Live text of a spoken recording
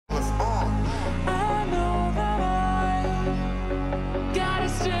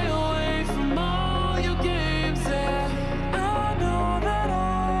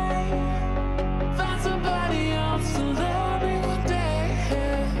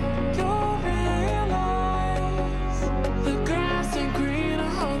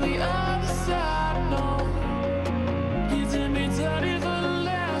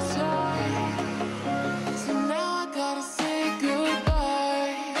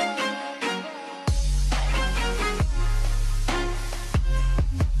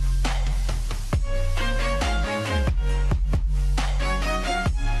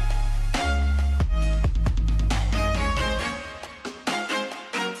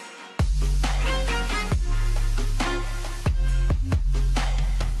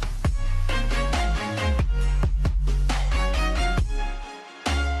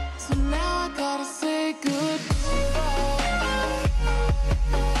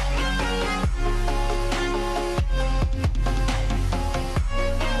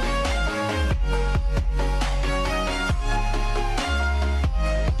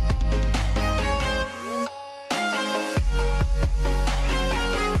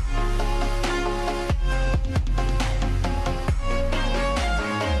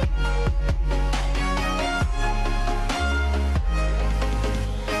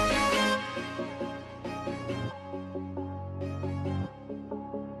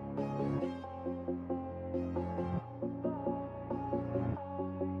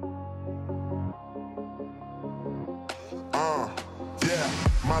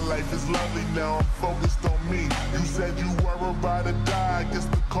my life is lovely now, I'm focused on me. You said you were about to die, I guess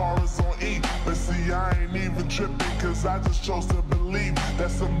the car is on E. But see, I ain't even tripping, cause I just chose to believe that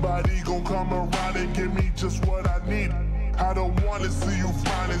somebody gon' come around and give me just what I need. I don't wanna see you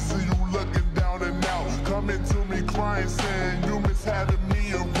flying and see you looking down and out, coming to me crying, saying you miss having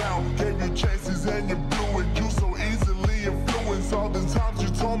me around. Gave you chances and you blew it, you so easily influenced. All the times you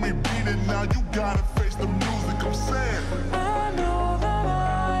told me beat it, now you gotta face the music. I'm saying I know that I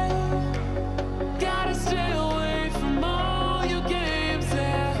gotta stay away from all your games,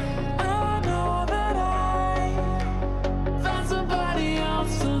 yeah. I know that I found somebody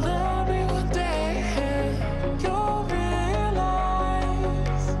else to love me one day, yeah. You'll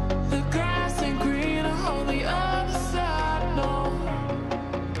realize the grass ain't greener on the other side, no.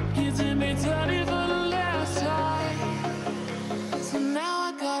 You did me dirty for the last time, so now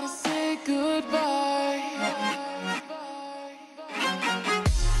I gotta say goodbye.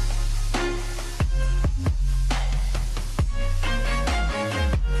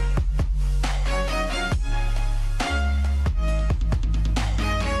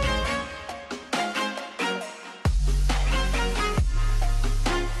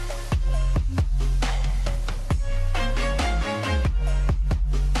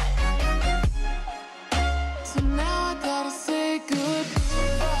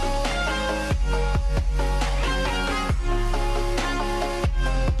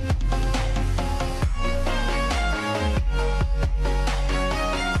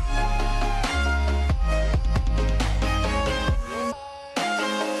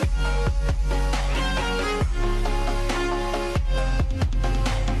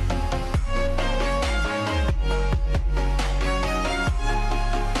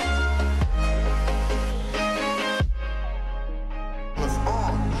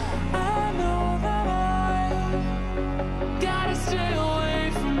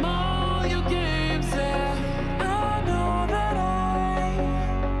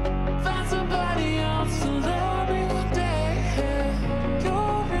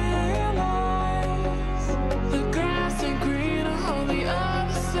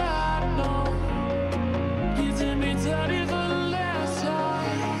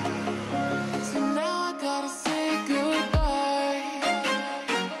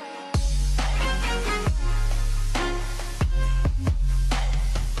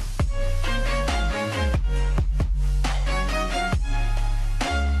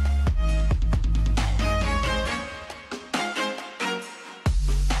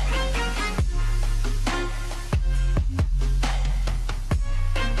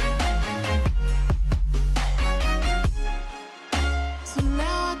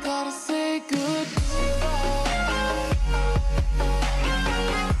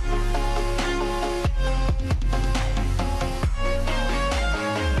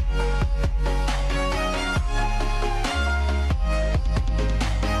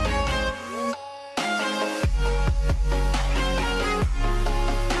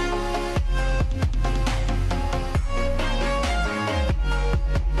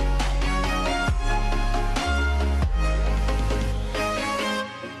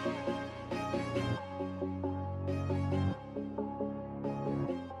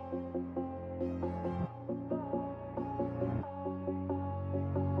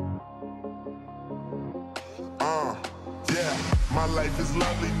 My life is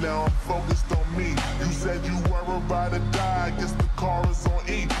lovely now, I'm focused on me. You said you were about to die, I guess the car is on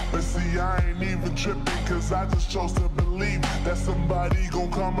E. But see, I ain't even tripping, cause I just chose to believe that somebody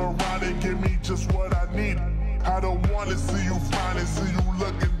gon' come around and give me just what I need. I don't wanna see you flying and see you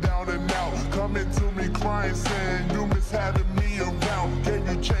looking down and out, coming to me crying, saying you miss having me around. Gave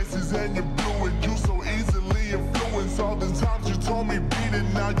you chances and you blew it, you so easily influenced. All the times you told me beat it,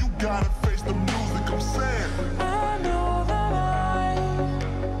 now you gotta face the music. I'm saying I know that I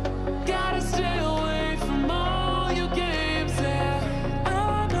gotta stay away from all your games, yeah.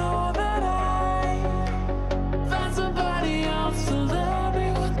 I know that I found somebody else to love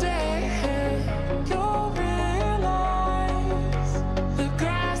me one day, yeah. You'll realize the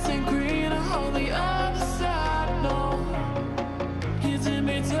grass ain't greener on the other side, no. You did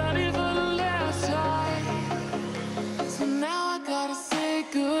me dirty for the last time, so now I gotta say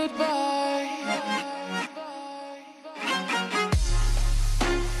goodbye.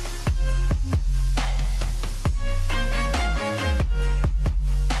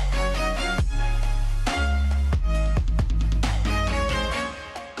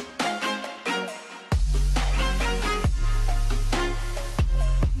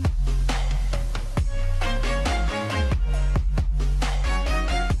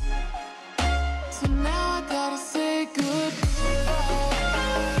 So now I gotta say goodbye.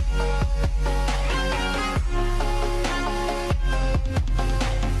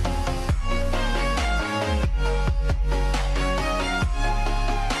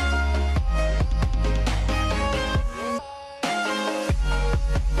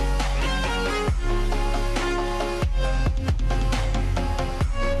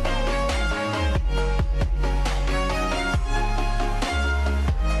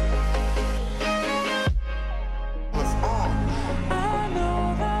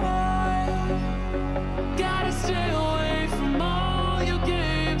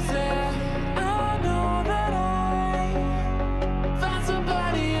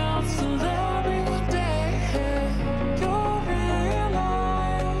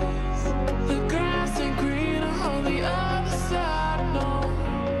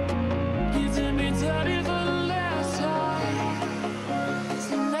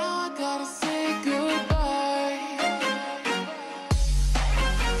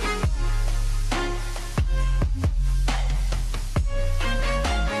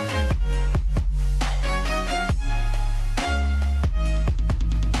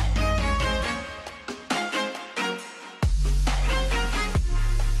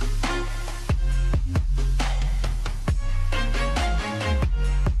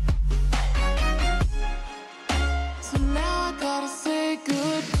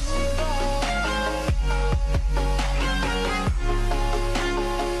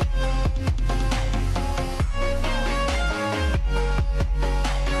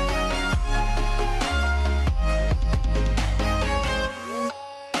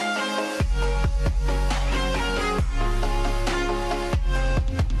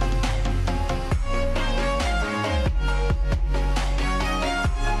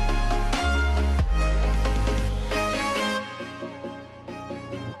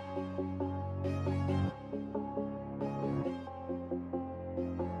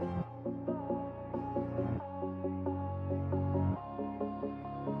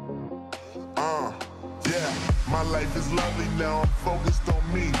 my life is lovely now, I'm focused on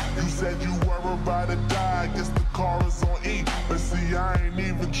me. You said you were about to die, I guess the car is on E. But see, I ain't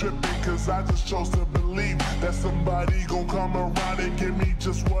even tripping, cause I just chose to believe that somebody gon' come around and give me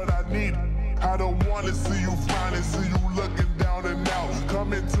just what I need. I don't wanna see you flying, see you looking down and out,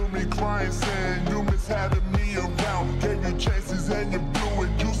 coming to me crying, saying you miss having me around. Gave you chances and you blew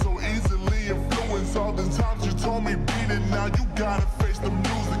it, you so easily influenced. All the times you told me beat it, now you gotta face the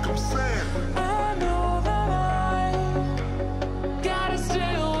music. I'm saying I know that I gotta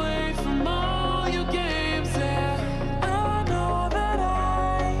stay away from all your games, yeah. I know that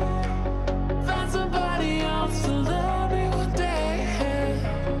I found somebody else to love me one day, yeah.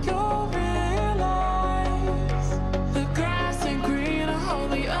 You'll realize the grass ain't greener on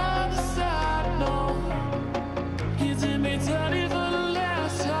the other side, no. You did me dirty for the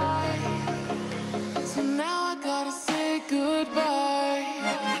last time, so now I gotta say goodbye.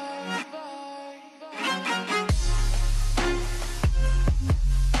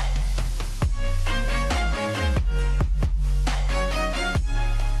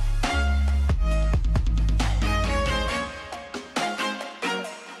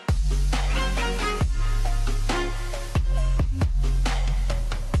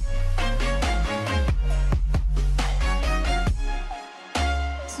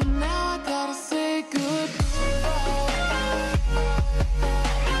 So now I gotta say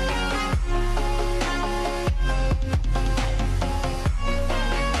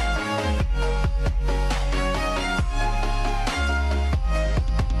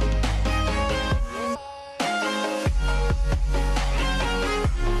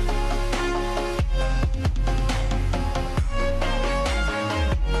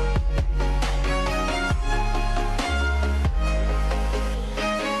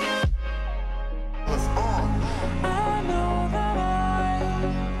I know that I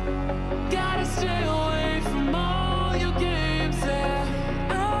gotta stay away from all your games, yeah.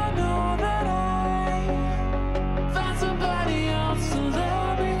 I know that I found somebody else to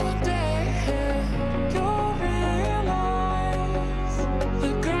love me one day, yeah. You'll realize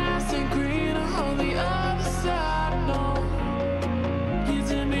the grass ain't greener on the other side, no. You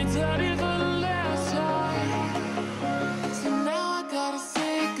did me dirty for the last time, so now I gotta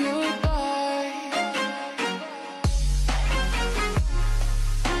say goodbye.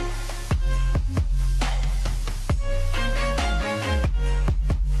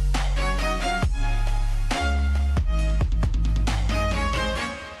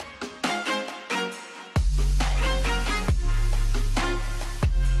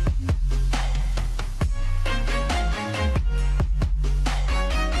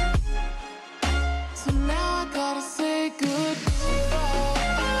 So now I gotta say goodbye.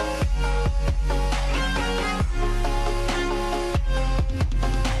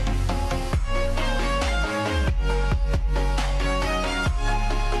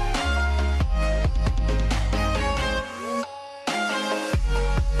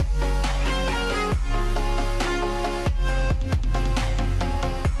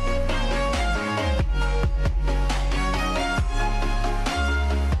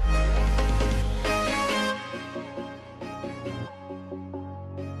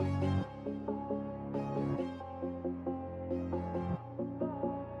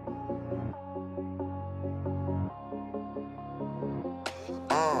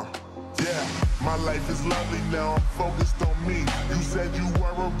 Yeah, my life is lovely now, I'm focused on me. You said you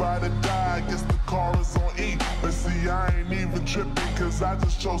were about to die, I guess the car is on E. But see, I ain't even tripping, cause I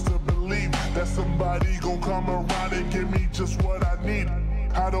just chose to believe that somebody gon' come around and give me just what I need.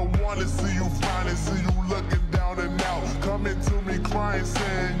 I don't wanna see you flying, see you looking down and out, coming to me crying,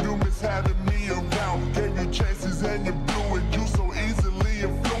 saying you miss having me around. Gave you chances and you blew it, you so easily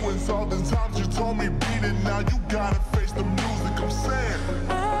influenced. All the times you told me beat it, now you gotta face the music. I'm saying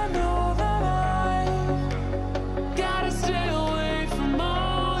I know that I gotta stay away from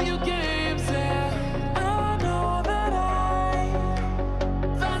all your games, yeah. I know that I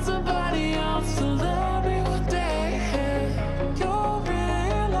found somebody else to love me one day, yeah. You'll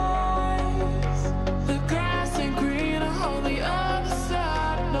realize the grass ain't greener on the other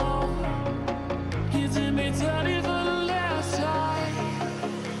side, no. You did me dirty for the last time,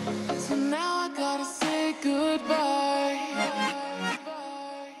 so now I gotta say goodbye.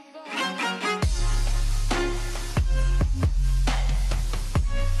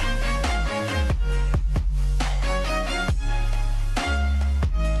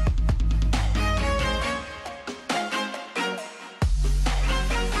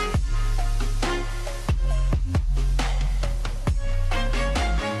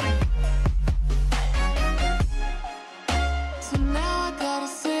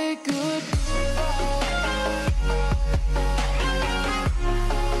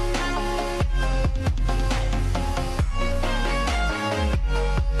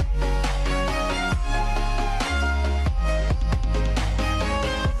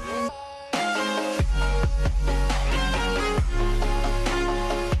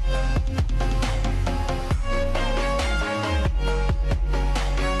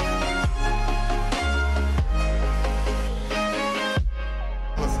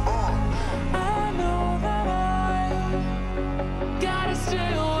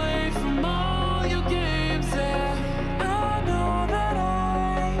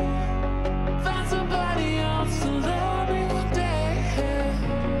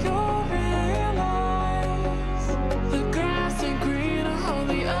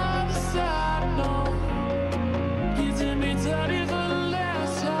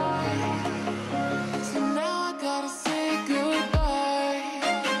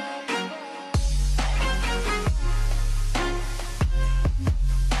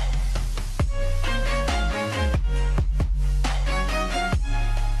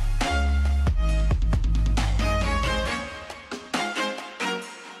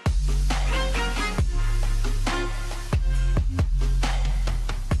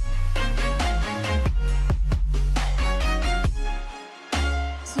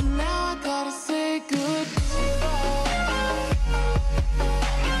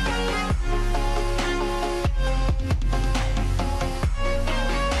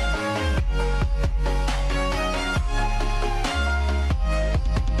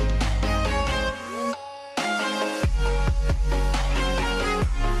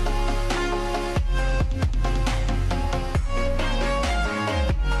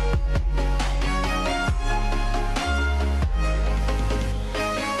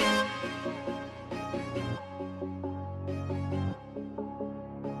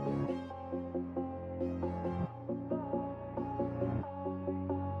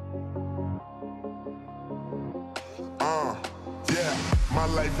 My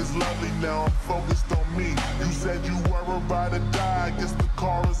life is lovely now, I'm focused on me. You said you were about to die, I guess the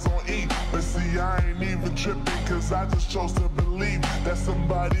car is on E. But see, I ain't even tripping, cause I just chose to believe that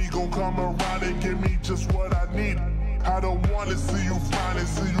somebody gon' come around and give me just what I need. I don't wanna see you flying,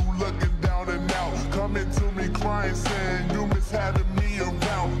 see you looking down and out, coming to me crying, saying you miss having me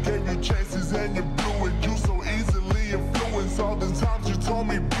around. Gave you chances and you blew it, you so easily influenced. All the times you told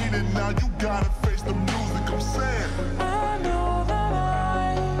me beat it, now you gotta face the music. I'm saying I know that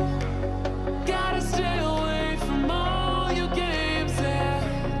I gotta stay away from all your games, yeah.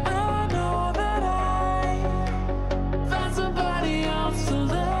 I know that I found somebody else to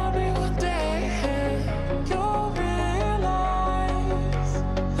love me one day, yeah. You'll realize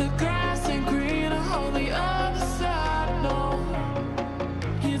the grass ain't greener on the other side, no.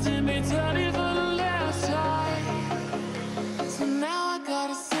 You did me dirty.